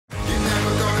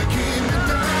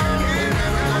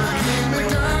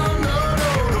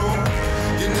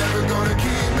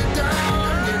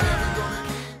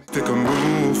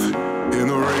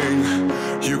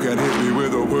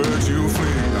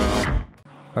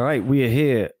All right, we are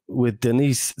here with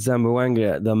Denice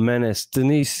Zamboanga, the Menace.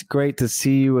 Denice, great to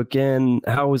see you again.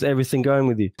 How was everything going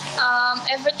with you?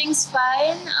 Everything's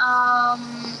fine.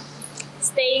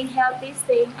 Staying healthy,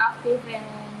 staying active, and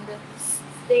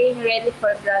staying ready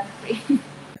for Grand Prix.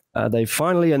 They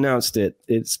finally announced it.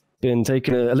 It's been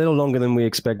taking a little longer than we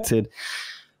expected.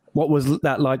 What was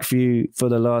that like for you for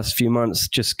the last few months,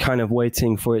 just kind of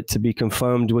waiting for it to be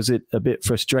confirmed? Was it a bit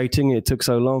frustrating it took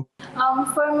so long?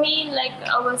 For me, like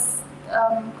I was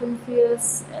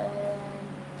confused, and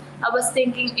I was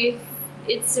thinking if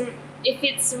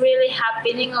it's really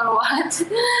happening or what.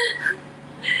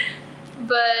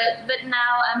 but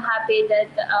now I'm happy that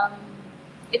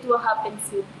it will happen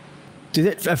soon. Did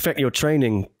it affect your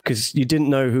training? Because you didn't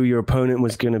know who your opponent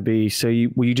was going to be. So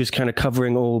were you just kind of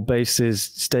covering all bases,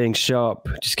 staying sharp,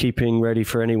 just keeping ready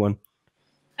for anyone?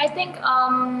 I think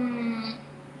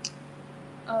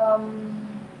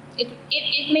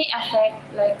it may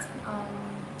affect like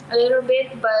a little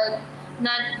bit, but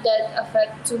not that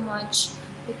affect too much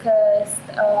because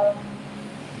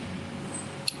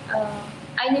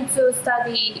I need to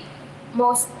study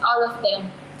all of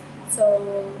them.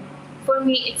 So for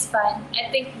me, it's fine. I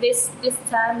think this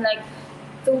time, like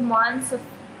 2 months of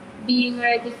being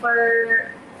ready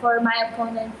for my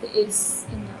opponent is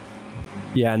enough.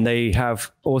 Yeah, and they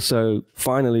have also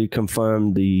finally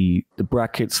confirmed the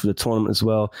brackets for the tournament as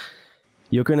well.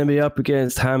 You're going to be up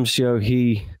against Ham Seo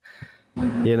Hee.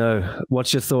 You know,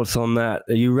 what's your thoughts on that?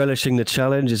 Are you relishing the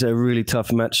challenge? It's a really tough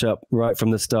matchup right from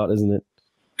the start, isn't it?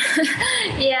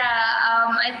 Yeah,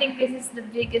 I think this is the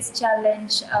biggest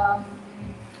challenge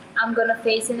I'm gonna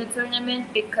face in the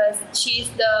tournament because she's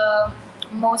the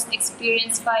most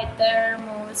experienced fighter,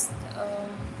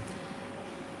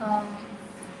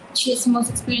 she's the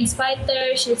most experienced fighter.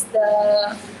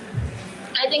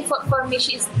 I think for me,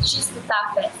 she's the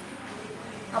toughest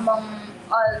among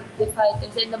all the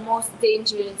fighters and the most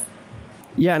dangerous.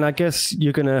 Yeah, and I guess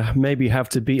you're going to maybe have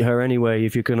to beat her anyway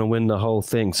if you're going to win the whole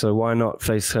thing. So why not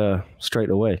face her straight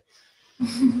away?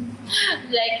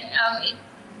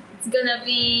 It's gonna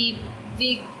be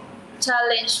big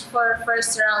challenge for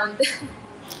first round.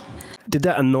 Did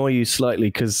that annoy you slightly?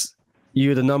 Because you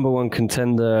were the #1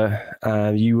 contender.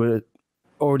 You were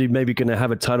already maybe going to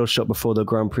have a title shot before the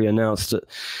Grand Prix announced it.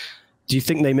 Do you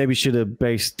think they maybe should have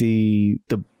based the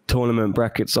tournament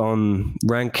brackets on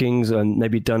rankings and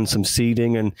maybe done some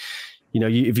seeding? And, you know,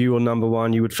 if you were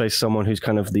 #1, you would face someone who's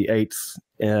kind of the 8th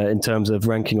in terms of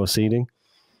ranking or seeding?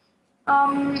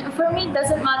 For me, it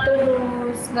doesn't matter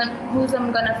who's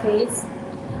I'm gonna face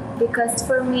because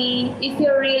for me, if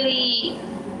you're really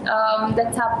the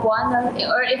top one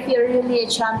or if you're really a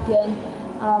champion,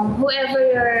 whoever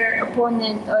your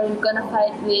opponent or you're gonna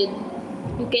fight with,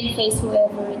 you can face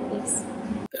whoever it is.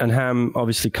 And Ham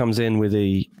obviously comes in with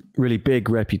a really big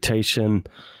reputation.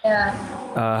 Yeah.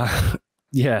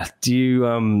 Yeah.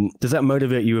 Does that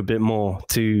motivate you a bit more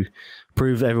to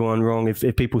prove everyone wrong?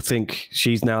 If people think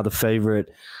she's now the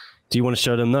favorite, do you want to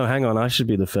show them, no, hang on, I should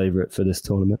be the favorite for this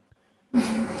tournament?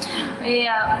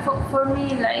 Yeah. For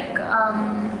me, like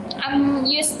I'm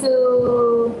used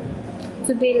to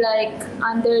be like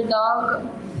underdog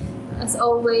as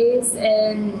always,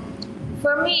 and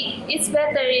for me, it's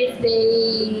better if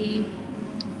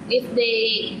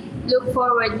they look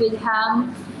forward with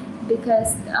Ham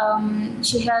because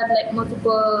she had like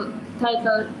multiple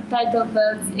title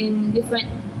belts in different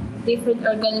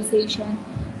organizations.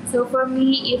 So for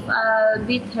me, if I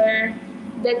beat her,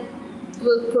 that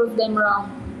will prove them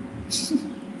wrong.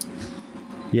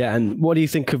 Yeah, and what do you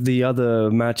think of the other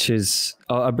matches?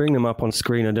 I'll bring them up on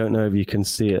screen. I don't know if you can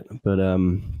see it, but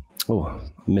I'm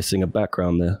missing a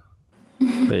background there.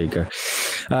 There you go.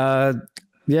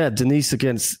 Yeah, Denice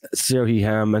against Seo Hee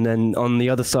Ham, and then on the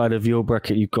other side of your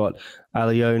bracket, you've got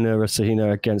Aliona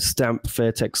Rasahina against Stamp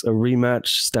Fairtex, a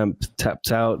rematch. Stamp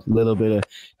tapped out, a little bit of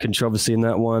controversy in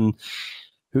that one.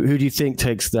 Who do you think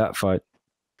takes that fight?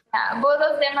 Yeah, both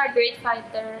of them are great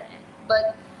fighters,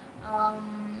 but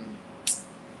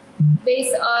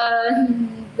based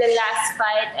on the last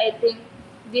fight, I think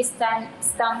this time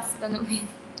Stamp's gonna win.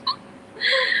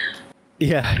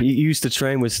 Yeah, you used to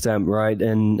train with Stamp, right?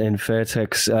 And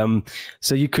Fairtex.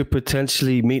 So you could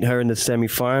potentially meet her in the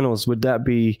semifinals. Would that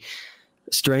be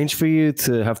strange for you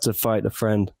to have to fight a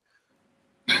friend?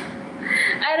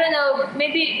 I don't know.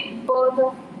 Maybe both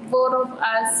of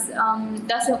us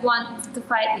doesn't want to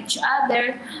fight each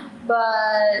other,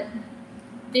 but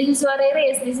this is what it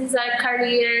is. This is our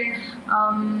career.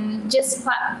 Just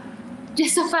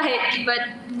a fight, but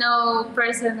no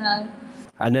personal.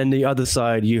 And then the other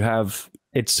side, you have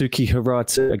Itsuki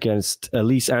Hirata against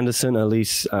Elise Anderson.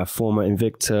 Elise, former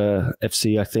Invicta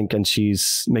FC, I think, and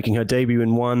she's making her debut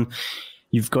in one.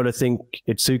 You've got to think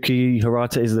Itsuki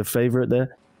Hirata is the favorite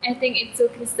there. I think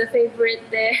Itsuki's the favorite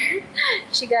there.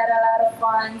 She got a lot of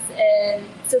fans, and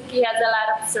Itsuki has a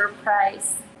lot of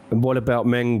surprise. And what about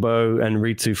Mengbo and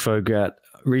Ritu Phogat?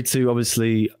 Ritu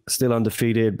obviously still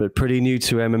undefeated, but pretty new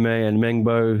to MMA, and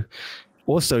Mengbo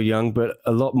also young, but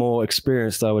a lot more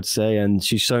experienced, I would say, and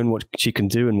she's shown what she can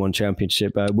do in one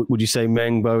championship. Would you say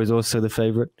Mengbo is also the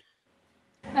favorite?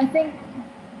 I think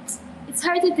it's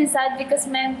hard to decide because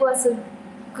Mengbo has a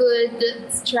good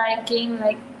striking,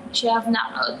 like she have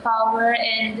knockout power,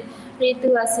 and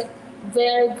Ritu has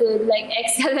very good, like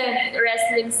excellent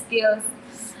wrestling skills.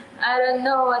 I don't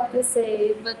know what to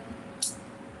say, but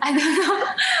I don't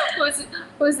know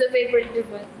who's the favorite.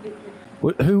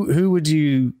 Who would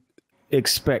you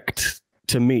expect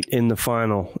to meet in the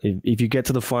final? If you get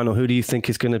to the final, who do you think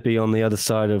is going to be on the other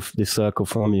side of this circle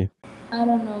from you? I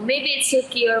don't know. Maybe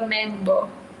Itsuki or Mengbo.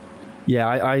 Yeah,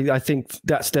 I think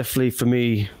that's definitely for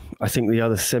me. I think the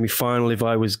other semi-final, if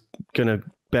I was going to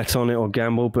bet on it or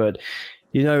gamble, but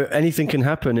you know, anything can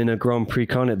happen in a Grand Prix,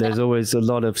 can't it? There's always a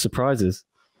lot of surprises.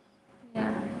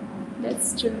 Yeah,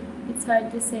 that's true. It's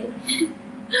hard to say.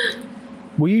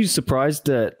 Were you surprised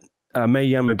that Mei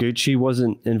Yamaguchi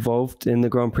wasn't involved in the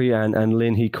Grand Prix and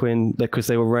Lin Hee Quinn, because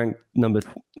they were ranked number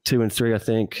 2 and 3, I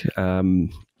think?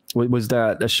 Was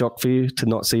that a shock for you to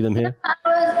not see them here?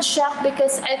 I was shocked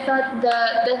because I thought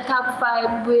the top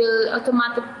 5 will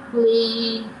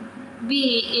automatically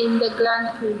be in the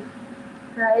Grand Prix,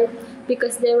 right?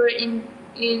 Because they were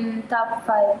in top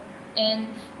 5, and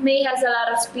May has a lot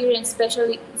of experience,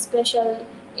 especially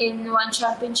in one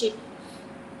championship.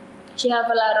 She have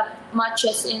a lot of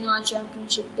matches in one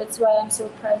championship. That's why I'm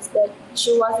surprised that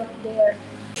she wasn't there.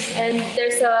 And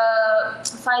there's a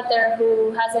fighter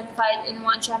who hasn't fought in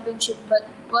one championship but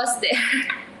was there.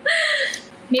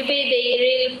 Maybe they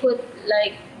really put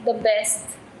like the best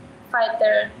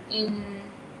fighter in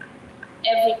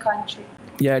every country.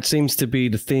 Yeah, it seems to be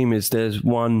the theme is there's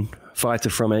one fighter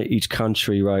from each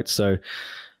country, right? So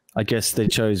I guess they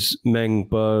chose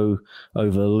Mengbo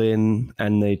over Lin,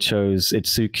 and they chose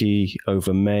Itsuki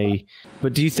over Mei.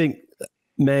 But do you think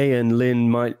Mei and Lin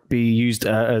might be used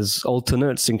as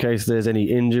alternates in case there's any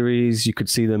injuries? You could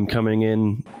see them coming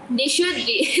in. They should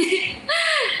be.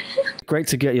 Great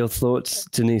to get your thoughts,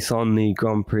 Denice, on the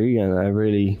Grand Prix, and I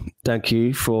really thank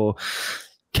you for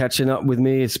catching up with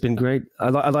me. It's been great. I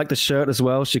like the shirt as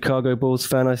well. Chicago Bulls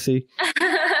fan, I see.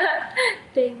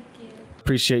 Thank you.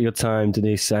 Appreciate your time,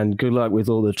 Denice, and good luck with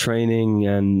all the training,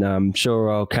 and I'm sure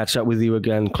I'll catch up with you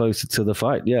again closer to the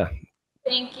fight. Yeah.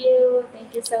 Thank you.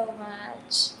 Thank you so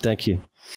much. Thank you.